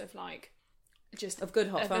 minutes of like. Just of good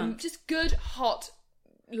hot fun. Just good hot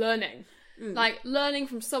learning. Like learning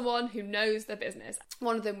from someone who knows their business.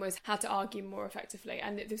 One of them was how to argue more effectively,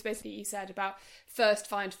 and it was basically you said about first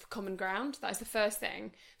find common ground. That is the first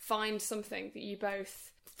thing. Find something that you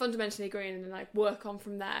both fundamentally agree on and then like work on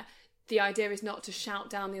from there. The idea is not to shout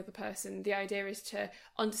down the other person. The idea is to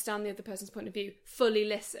understand the other person's point of view, fully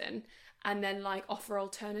listen, and then like offer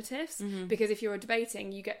alternatives. Because if you're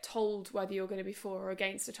debating, you get told whether you're going to be for or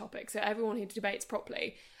against a topic. So everyone who debates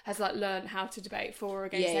properly has like learned how to debate for or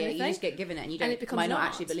against anything. You just get given it, and you might not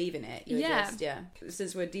actually believe in it. You're just,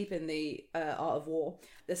 Since we're deep in the art of war,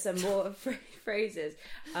 there's some more phrases.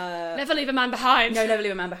 Never leave a man behind. No, never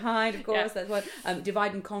leave a man behind. Of course, that's one.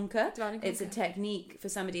 Divide and conquer. It's a technique for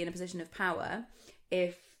somebody in a position of power.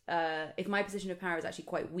 If my position of power is actually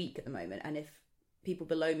quite weak at the moment, and if people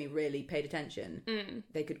below me really paid attention,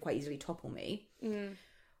 they could quite easily topple me.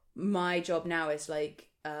 My job now is like,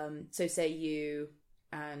 so say you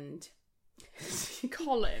and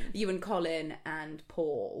Colin. You and Colin and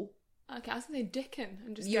Paul. Okay, I was going to say Dickon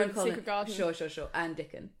and just you go and to Colin, Secret Garden. Sure. And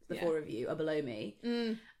Dickon. The four of you are below me.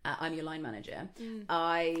 I'm your line manager.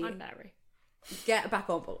 I'm Mary. Get back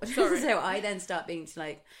on board. Sorry. So I then start being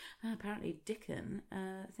like, apparently Dickon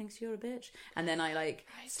thinks you're a bitch, and then I like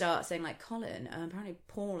start saying like, Colin, apparently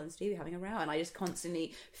Paul and Stevie are having a row, and I just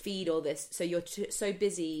constantly feed all this. So you're so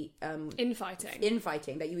busy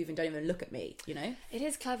infighting that you don't even look at me. You know, it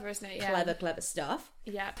is clever, isn't it? Yeah. Clever stuff.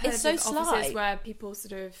 Yeah, it's so sly. Offices where people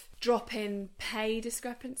sort of drop in pay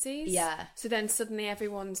discrepancies. Yeah. So then suddenly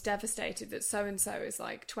everyone's devastated that so and so is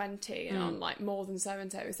like 20 and on like more than so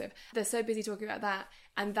and so. So they're so busy talking about that,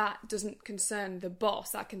 and that doesn't concern the boss.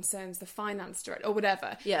 That concerns the finance director or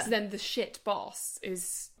whatever. Yeah. So then the shit boss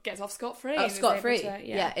gets off scot-free. Oh, scot-free.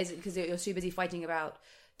 Yeah. Is it because you're too busy fighting about?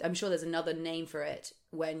 I'm sure there's another name for it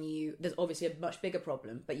when there's obviously a much bigger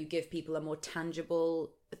problem, but you give people a more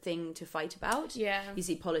tangible thing to fight about. Yeah. You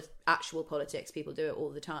see actual politics, people do it all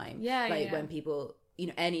the time. Yeah, like when people,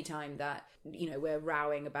 any time that, we're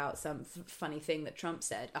rowing about some funny thing that Trump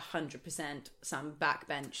said, 100% some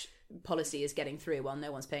backbench policy is getting through while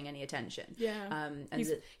no one's paying any attention. Yeah.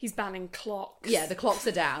 He's banning clocks. Yeah, the clocks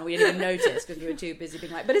are down. We didn't even notice because we were too busy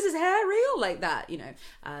being like, but is his hair real? Like that,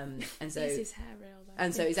 and so is his hair real though?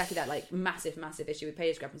 And so exactly that, like massive issue with pay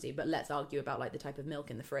discrepancy, but let's argue about like the type of milk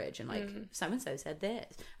in the fridge and like so and so said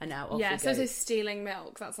this, and now off we go. So stealing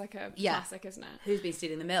milk, that's like a classic, isn't it? Who's been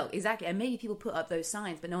stealing the milk? Exactly. And maybe people put up those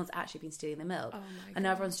signs, but no one's actually been stealing the milk. Oh my God. And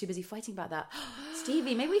now everyone's too busy fighting about that.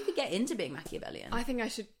 Stevie, maybe we could get into being Machiavellian. I think I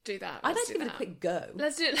should do that. I'd like to give it a quick go.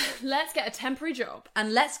 Let's do it. Let's get a temporary job.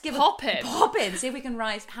 And let's give pop in. See if we can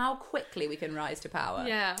how quickly we can rise to power.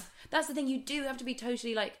 Yeah. That's the thing. You do have to be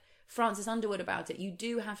totally like Frances Underwood about it. You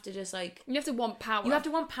do have to just like... You have to want power. You have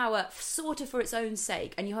to want power sort of for its own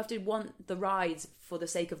sake, and you have to want the rise for the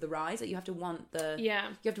sake of the rise. Like you have to want the... Yeah.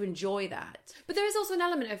 You have to enjoy that. But there is also an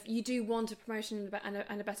element of you do want a promotion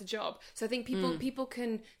and a better job. So I think people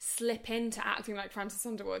can slip into acting like Frances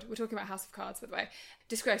Underwood. We're talking about House of Cards, by the way.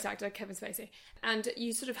 Disgraced actor, Kevin Spacey. And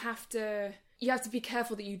you sort of have to... You have to be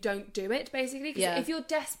careful that you don't do it, basically. Because if you're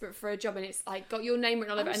desperate for a job and it's like got your name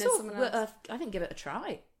written all over it and then someone else... I think give it a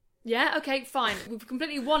try. Yeah, okay, fine. We've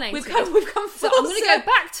completely 180. We've come full So I'm going to go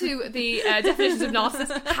back to the definitions of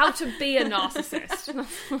narcissist. How to be a narcissist.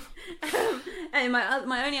 And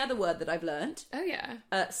my only other word that I've learnt. Oh, yeah.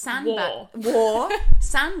 War.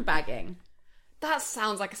 Sandbagging. That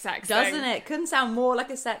sounds like a sex thing. Doesn't it? Couldn't sound more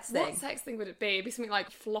like a sex thing. What sex thing would it be? It'd be something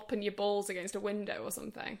like flopping your balls against a window or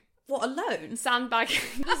something. What, alone? Sandbagging.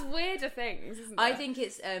 There's weirder things, isn't there? I think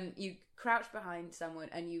it's you crouch behind someone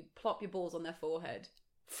and you plop your balls on their forehead.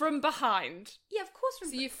 From behind? Yeah, of course. So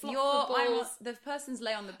you flop the balls... The person's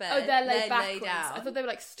lay on the bed. Oh, they're laid backwards. Down. I thought they were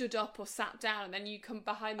like stood up or sat down and then you come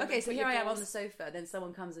behind them. Okay, so here I am on the sofa, then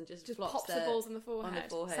someone comes and just pops the balls on the forehead.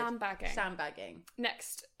 Sandbagging.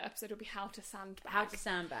 Next episode will be how to sandbag. How to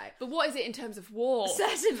sandbag. But what is it in terms of war?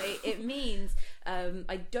 Certainly, it means...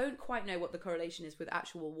 I don't quite know what the correlation is with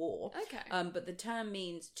actual war. Okay. But the term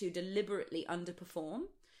means to deliberately underperform.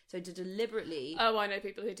 So to deliberately... Oh, I know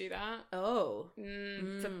people who do that. Oh.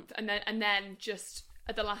 And then just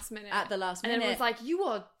at the last minute. And then everyone's like, you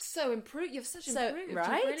are so improved. You've such improved.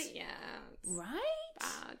 Right? Really? Yeah. Right?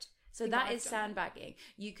 Bad. So that is sandbagging.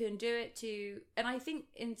 You can do it to... And I think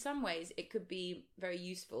in some ways it could be very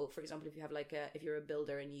useful. For example, if you have if you're a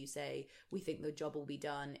builder and you say, we think the job will be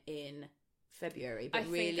done in... February, but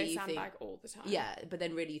really they sandbag all the time. Yeah, but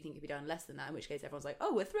then really you think it'd be done less than that, in which case everyone's like,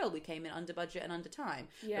 oh, we're thrilled, we came in under budget and under time.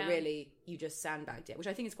 Yeah. But really you just sandbagged it, which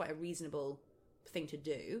I think is quite a reasonable thing to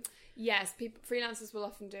do. Yes, freelancers will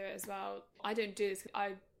often do it as well. I don't do this.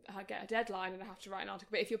 I get a deadline and I have to write an article,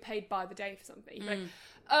 but if you're paid by the day for something, you're like,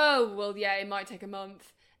 oh, well, yeah, it might take a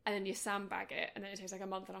month. And then you sandbag it, and then it takes like a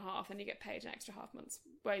month and a half, and you get paid an extra half month's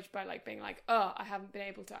wage by like being like, oh, I haven't been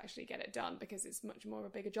able to actually get it done because it's much more of a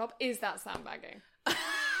bigger job. Is that sandbagging?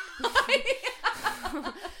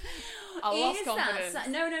 lost confidence.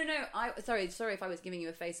 No. Sorry if I was giving you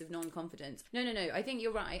a face of non-confidence. No. I think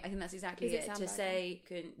you're right. I think that's exactly it. To say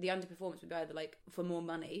the underperformance would be either like for more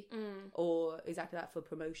money or exactly that, for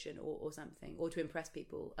promotion or something, or to impress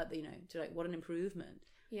people at the, to like, what an improvement.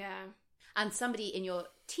 Yeah. And somebody in your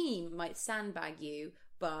team might sandbag you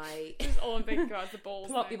by all I'm thinking about is the balls.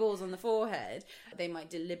 Plop your balls on the forehead. They might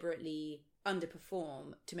deliberately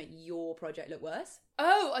underperform to make your project look worse.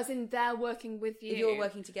 Oh, as in they're working with you. If you're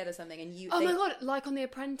working together something and you... my God, like on The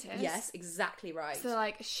Apprentice. Yes, exactly right. So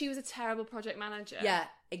like, she was a terrible project manager. Yeah,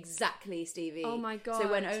 exactly, Stevie. Oh my God. So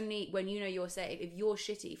when you know you're safe, if you're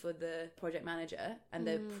shitty for the project manager and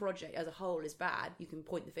the project as a whole is bad, you can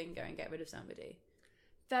point the finger and get rid of somebody.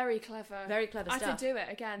 Very clever. Very clever stuff. I have to do it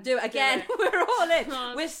again. Do it again. We're all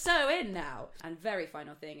in. We're so in now. And very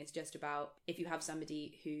final thing is just about, if you have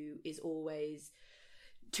somebody who is always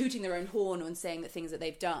tooting their own horn and saying that things that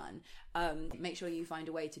they've done, make sure you find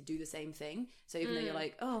a way to do the same thing. So even though you're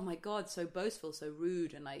like, oh my God, so boastful, so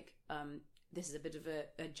rude, and like, this is a bit of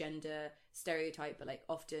a gender stereotype, but like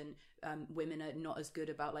often women are not as good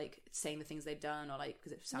about like saying the things they've done, or like,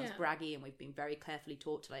 because it sounds braggy, and we've been very carefully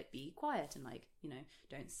taught to like be quiet and like,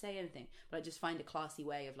 don't say anything. But I just find a classy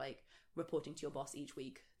way of like reporting to your boss each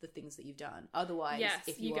week the things that you've done. Otherwise,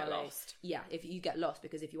 if you get lost. If you get lost,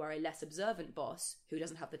 because if you are a less observant boss who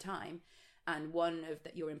doesn't have the time, and one of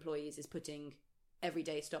your employees is putting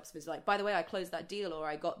everyday stops, is like, by the way, I closed that deal, or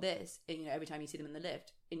I got this, and every time you see them in the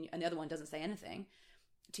lift, and the other one doesn't say anything,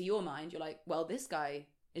 to your mind, you're like, well, this guy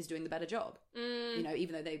is doing the better job.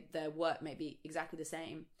 Even though their work may be exactly the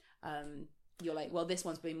same, you're like, well, this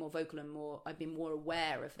one's been more vocal and I've been more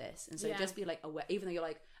aware of this. And so just be like aware, even though you're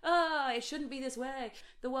like, it shouldn't be this way.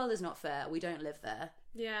 The world is not fair. We don't live there.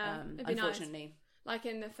 Yeah, it'd be unfortunately. Nice. Like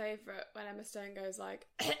in The Favourite, when Emma Stone goes like,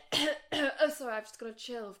 oh, sorry, I've just got to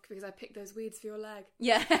chill because I picked those weeds for your leg.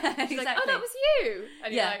 Yeah, exactly. Like, oh, that was you.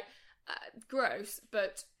 And you're like, gross,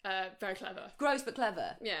 but very clever. Gross, but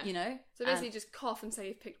clever. Yeah. So basically just cough and say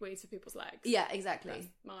you've picked weeds for people's legs. Yeah,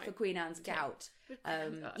 exactly. For Queen Anne's gout.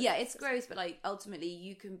 It's gross, but like ultimately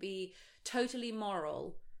you can be totally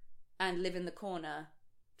moral and live in the corner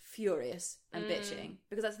furious and bitching,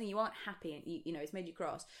 because that's the thing, you aren't happy and it's made you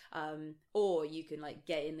cross, or you can like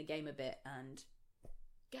get in the game a bit and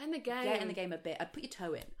get in the game a bit. I'd put your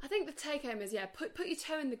toe in. I think the take home is put your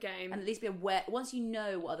toe in the game, and at least be aware. Once you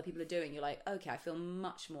know what other people are doing, you're like, okay, I feel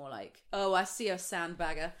much more like, oh, I see a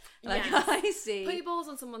sandbagger. Like, I see. Put your balls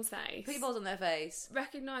on someone's face. Put your balls on their face.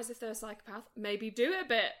 Recognise if they're a psychopath. Maybe do it a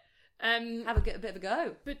bit. Have a bit of a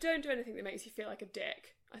go, but don't do anything that makes you feel like a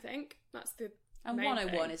dick. I think that's the and main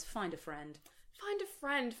 101 thing. Is find a friend. Find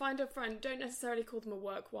a friend. Don't necessarily call them a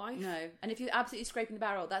work wife. No. And if you're absolutely scraping the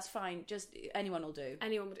barrel, that's fine. Just anyone will do.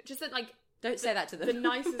 Anyone would. Just that, like, don't say that to them. The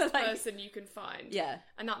nicest person you can find. Yeah.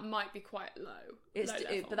 And that might be quite low.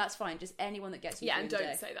 But that's fine. Just anyone that gets you. Yeah, and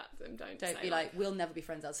don't say that to them. Don't be like, we'll never be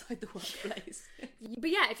friends outside the workplace. But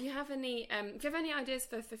yeah, if you have any ideas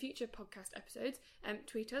for future podcast episodes,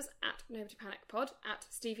 tweet us at Nobody Panic Pod, at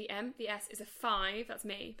Stevie M. The S is a 5. That's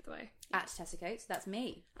me, by the way. At Tessa Coates. That's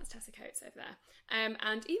me. That's Tessa Coates over there.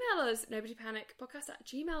 And email us,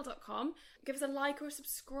 nobodypanicpodcast@gmail.com. Give us a like or a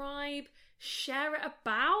subscribe. Share it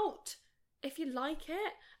about if you like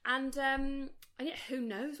it. And yeah, who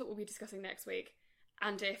knows what we'll be discussing next week.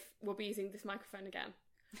 And if we'll be using this microphone again.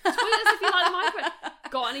 Tweet us if you like the microphone.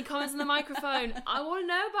 Got any comments on the microphone? I want to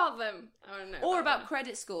know about them. Or about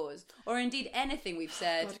credit scores, or indeed anything we've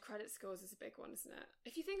said. God, credit scores is a big one, isn't it?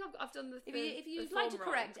 If you think I've done the if you'd like to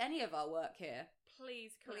correct any of our work here,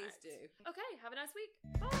 please correct. Please do. Okay, have a nice week.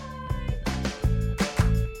 Bye.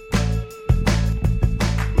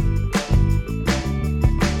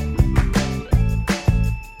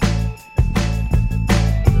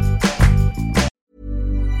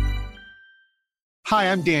 Hi,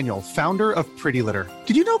 I'm Daniel, founder of Pretty Litter.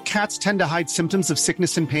 Did you know cats tend to hide symptoms of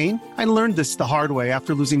sickness and pain? I learned this the hard way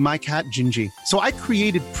after losing my cat, Gingy. So I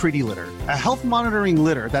created Pretty Litter, a health monitoring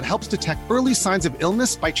litter that helps detect early signs of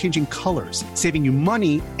illness by changing colors, saving you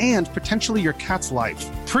money and potentially your cat's life.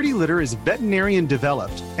 Pretty Litter is veterinarian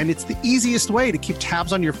developed, and it's the easiest way to keep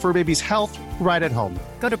tabs on your fur baby's health right at home.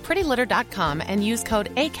 Go to prettylitter.com and use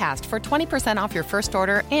code ACAST for 20% off your first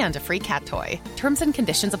order and a free cat toy. Terms and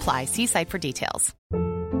conditions apply. See site for details.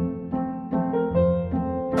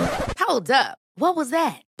 Hold up. What was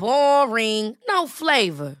that? Boring. No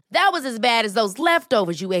flavor. That was as bad as those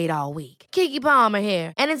leftovers you ate all week. Keke Palmer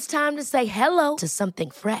here. And it's time to say hello to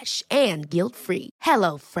something fresh and guilt-free.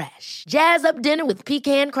 Hello Fresh. Jazz up dinner with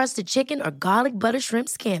pecan-crusted chicken or garlic butter shrimp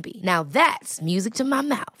scampi. Now that's music to my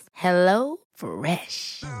mouth. Hello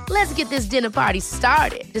Fresh. Let's get this dinner party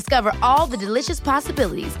started. Discover all the delicious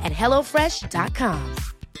possibilities at HelloFresh.com.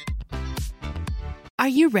 Are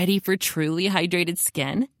you ready for truly hydrated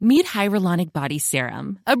skin? Meet Hyaluronic Body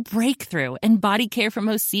Serum, a breakthrough in body care from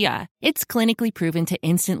Osea. It's clinically proven to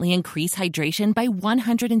instantly increase hydration by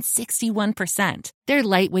 161%. Their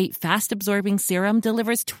lightweight, fast-absorbing serum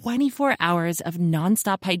delivers 24 hours of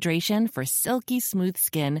nonstop hydration for silky smooth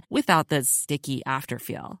skin without the sticky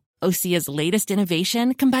afterfeel. Osea's latest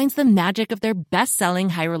innovation combines the magic of their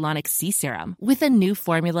best-selling Hyaluronic Sea Serum with a new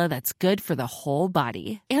formula that's good for the whole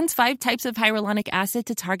body and 5 types of hyaluronic acid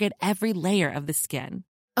to target every layer of the skin.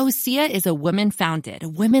 Osea is a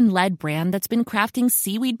women-founded, women-led brand that's been crafting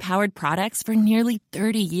seaweed-powered products for nearly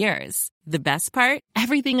 30 years. The best part?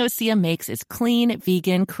 Everything Osea makes is clean,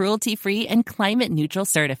 vegan, cruelty-free, and climate-neutral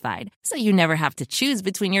certified, so you never have to choose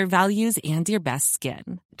between your values and your best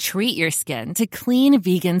skin. Treat your skin to clean,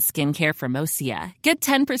 vegan skincare from Osea. Get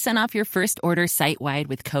 10% off your first order site-wide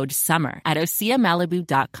with code SUMMER at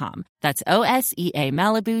OseaMalibu.com. That's OSEA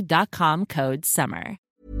Malibu.com, code SUMMER.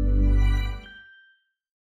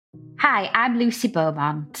 Hi, I'm Lucy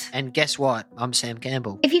Beaumont. And guess what? I'm Sam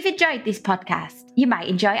Campbell. If you've enjoyed this podcast, you might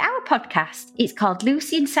enjoy our podcast. It's called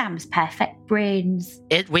Lucy and Sam's Perfect Brains.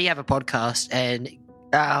 We have a podcast, and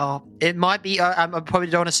it might be, I probably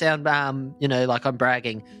don't want to sound, like I'm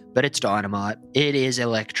bragging, but it's dynamite. It is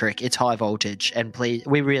electric. It's high voltage. And please,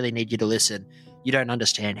 we really need you to listen. You don't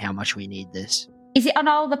understand how much we need this. Is it on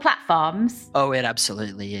all the platforms? Oh, it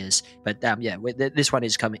absolutely is. But this one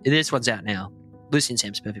is coming. This one's out now. Lucy and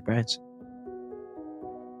Sam's Perfect Brains.